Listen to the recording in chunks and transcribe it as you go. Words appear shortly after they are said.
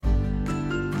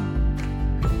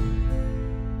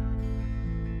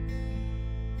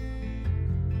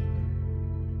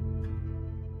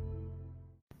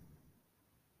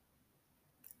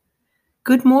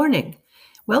Good morning.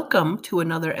 Welcome to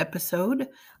another episode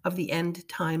of the End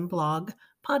Time Blog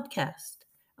podcast.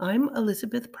 I'm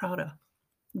Elizabeth Prada.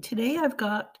 Today I've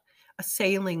got a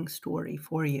sailing story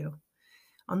for you.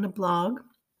 On the blog,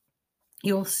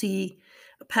 you'll see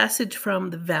a passage from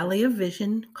the Valley of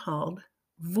Vision called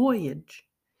Voyage.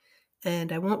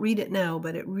 And I won't read it now,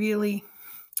 but it really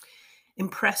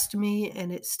impressed me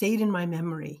and it stayed in my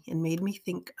memory and made me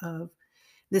think of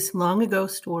this long ago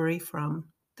story from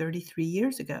 33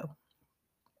 years ago.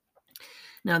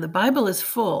 Now, the Bible is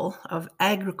full of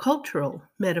agricultural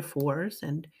metaphors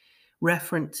and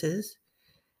references,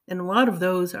 and a lot of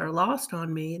those are lost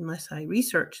on me unless I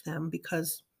research them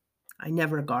because I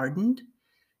never gardened.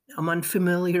 I'm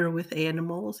unfamiliar with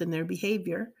animals and their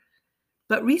behavior,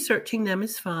 but researching them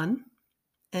is fun,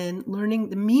 and learning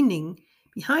the meaning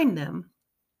behind them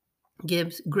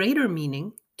gives greater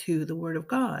meaning to the Word of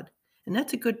God, and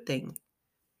that's a good thing.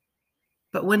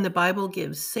 But when the Bible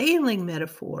gives sailing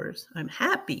metaphors, I'm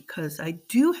happy because I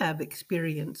do have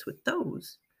experience with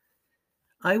those.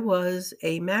 I was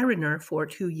a mariner for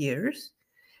 2 years,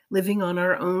 living on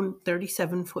our own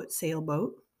 37-foot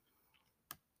sailboat.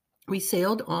 We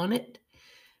sailed on it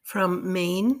from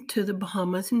Maine to the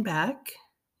Bahamas and back.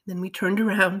 Then we turned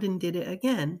around and did it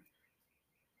again.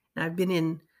 I've been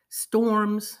in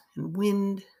storms and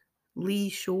wind, lee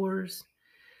shores,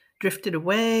 drifted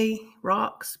away,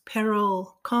 rocks,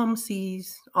 peril, calm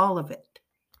seas, all of it.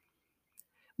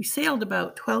 We sailed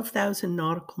about 12,000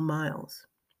 nautical miles.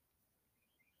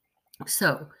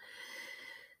 So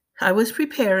I was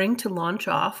preparing to launch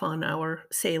off on our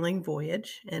sailing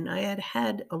voyage, and I had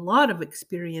had a lot of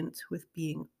experience with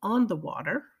being on the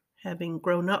water, having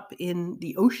grown up in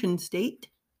the ocean state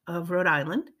of Rhode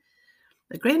Island.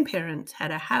 The grandparents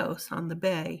had a house on the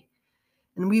bay,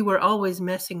 and we were always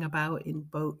messing about in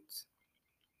boats.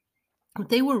 If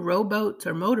they were rowboats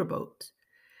or motorboats,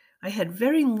 I had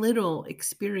very little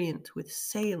experience with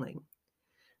sailing.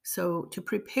 So to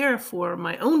prepare for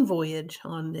my own voyage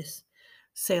on this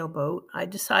sailboat, I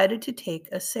decided to take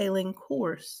a sailing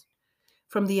course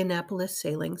from the Annapolis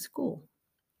Sailing School.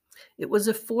 It was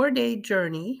a 4-day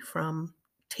journey from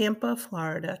Tampa,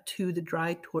 Florida to the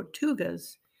Dry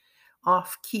Tortugas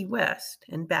off Key West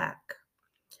and back.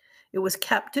 It was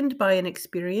captained by an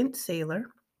experienced sailor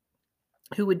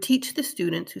who would teach the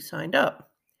students who signed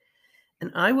up.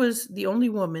 And I was the only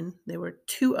woman. There were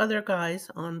 2 other guys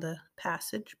on the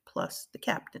passage, plus the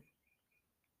captain.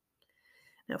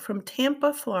 Now, from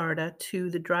Tampa, Florida to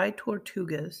the Dry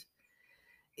Tortugas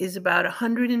is about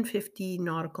 150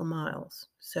 nautical miles.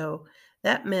 So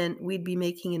that meant we'd be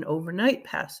making an overnight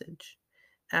passage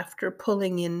after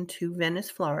pulling into Venice,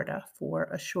 Florida for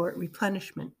a short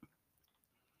replenishment.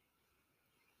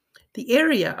 The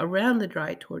area around the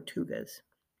Dry Tortugas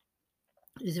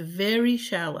is very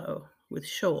shallow with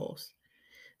shoals.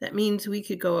 That means we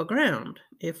could go aground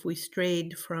if we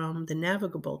strayed from the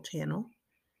navigable channel.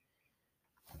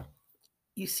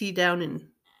 You see down in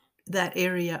that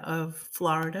area of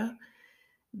Florida,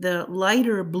 the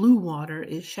lighter blue water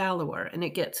is shallower, and it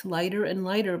gets lighter and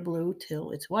lighter blue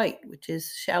till it's white, which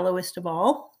is shallowest of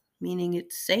all, meaning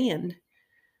it's sand.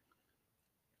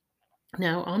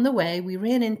 Now, on the way, we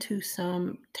ran into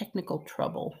some technical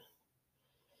trouble.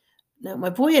 Now, my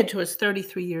voyage was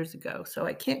 33 years ago, so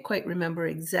I can't quite remember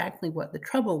exactly what the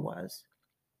trouble was.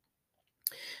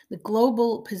 The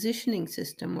Global Positioning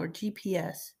System, or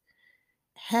GPS,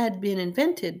 had been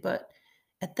invented, but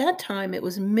at that time it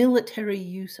was military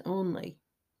use only.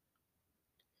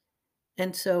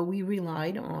 And so we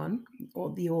relied on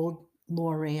the old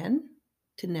Loran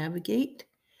to navigate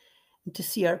and to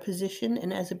see our position,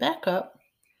 and as a backup,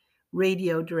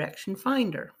 radio direction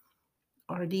finder,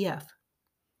 RDF.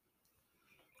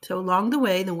 So along the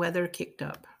way, the weather kicked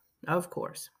up, of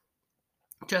course.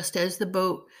 Just as the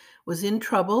boat was in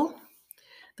trouble,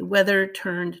 the weather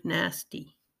turned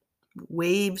nasty.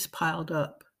 Waves piled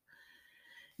up.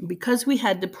 And because we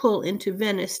had to pull into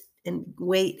Venice and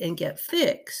wait and get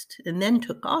fixed, and then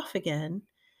took off again,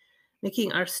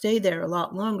 making our stay there a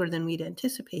lot longer than we'd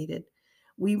anticipated,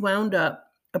 we wound up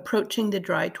approaching the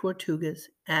Dry Tortugas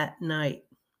at night.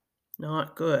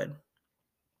 Not good.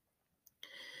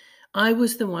 I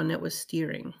was the one that was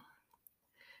steering.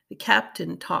 The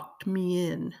captain talked me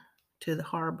in to the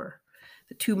harbor.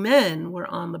 The 2 men were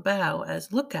on the bow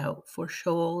as lookout for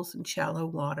shoals and shallow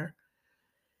water.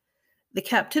 The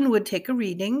captain would take a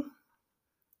reading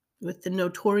with the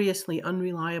notoriously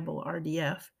unreliable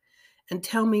RDF and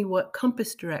tell me what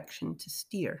compass direction to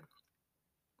steer.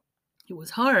 It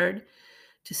was hard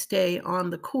to stay on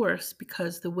the course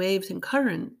because the waves and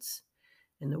currents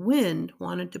and the wind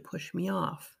wanted to push me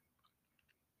off.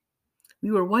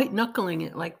 We were white-knuckling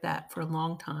it like that for a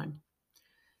long time.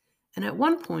 And at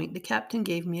one point, the captain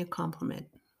gave me a compliment.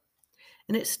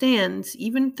 And it stands,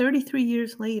 even 33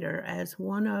 years later, as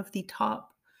one of the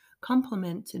top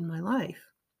compliments in my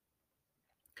life.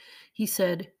 He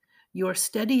said, "You're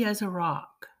steady as a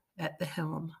rock at the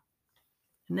helm."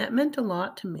 And that meant a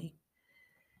lot to me.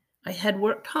 I had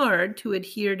worked hard to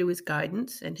adhere to his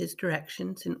guidance and his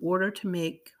directions in order to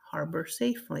make harbor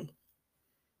safely.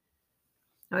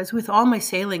 As with all my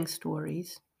sailing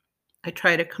stories, I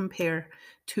try to compare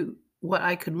to what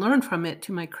I could learn from it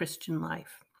to my Christian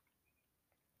life.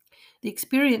 The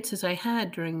experiences I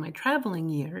had during my traveling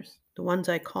years, the ones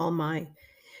I call my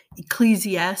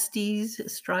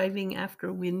Ecclesiastes striving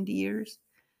after wind years,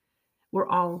 were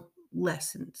all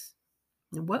lessons.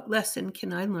 And what lesson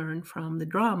can I learn from the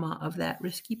drama of that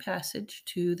risky passage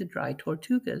to the dry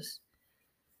Tortugas?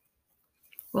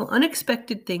 Well,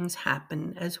 unexpected things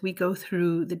happen as we go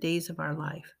through the days of our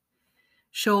life.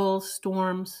 Shoals,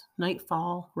 storms,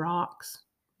 nightfall, rocks,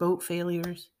 boat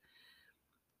failures.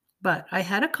 But I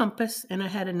had a compass and I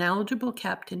had a knowledgeable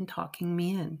captain talking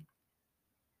me in.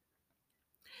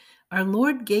 Our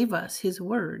Lord gave us his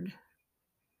word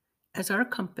as our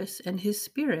compass and his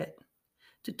spirit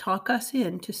to talk us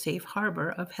into safe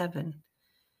harbor of heaven.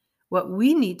 What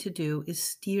we need to do is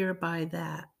steer by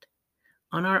that.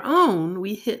 On our own,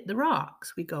 we hit the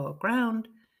rocks, we go aground,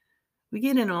 we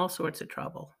get in all sorts of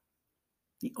trouble.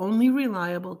 The only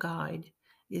reliable guide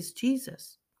is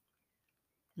Jesus.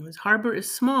 His harbor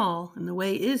is small and the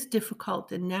way is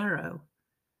difficult and narrow.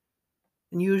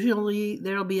 And usually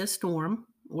there'll be a storm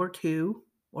or two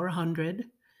or 100,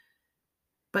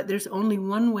 but there's only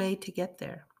one way to get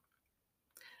there.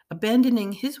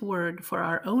 Abandoning his word for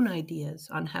our own ideas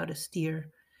on how to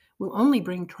steer will only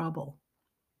bring trouble.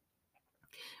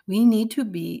 We need to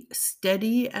be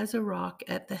steady as a rock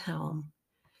at the helm,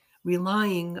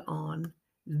 relying on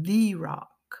the rock.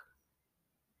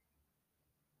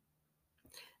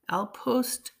 I'll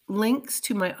post links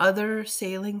to my other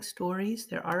sailing stories.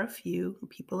 There are a few.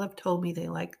 People have told me they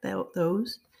like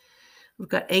those. We've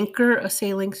got Anchor, a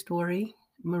sailing story,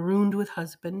 Marooned with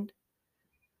Husband,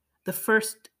 The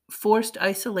First Forced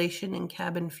Isolation and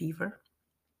Cabin Fever,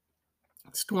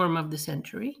 Storm of the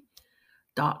Century,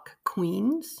 Dock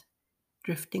Queens,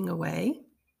 Drifting Away,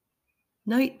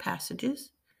 Night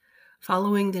Passages,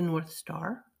 Following the North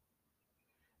Star,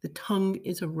 The Tongue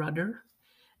is a Rudder,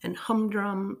 and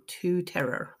Humdrum to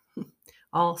Terror.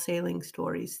 All sailing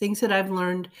stories, things that I've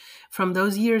learned from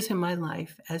those years in my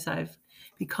life as I've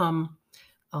become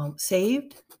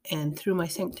saved and through my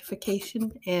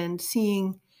sanctification and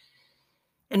seeing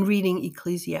and reading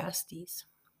Ecclesiastes.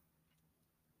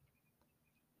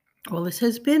 Well, this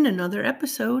has been another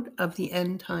episode of the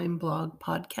End Time Blog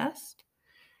Podcast.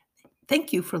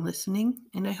 Thank you for listening,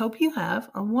 and I hope you have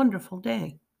a wonderful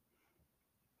day.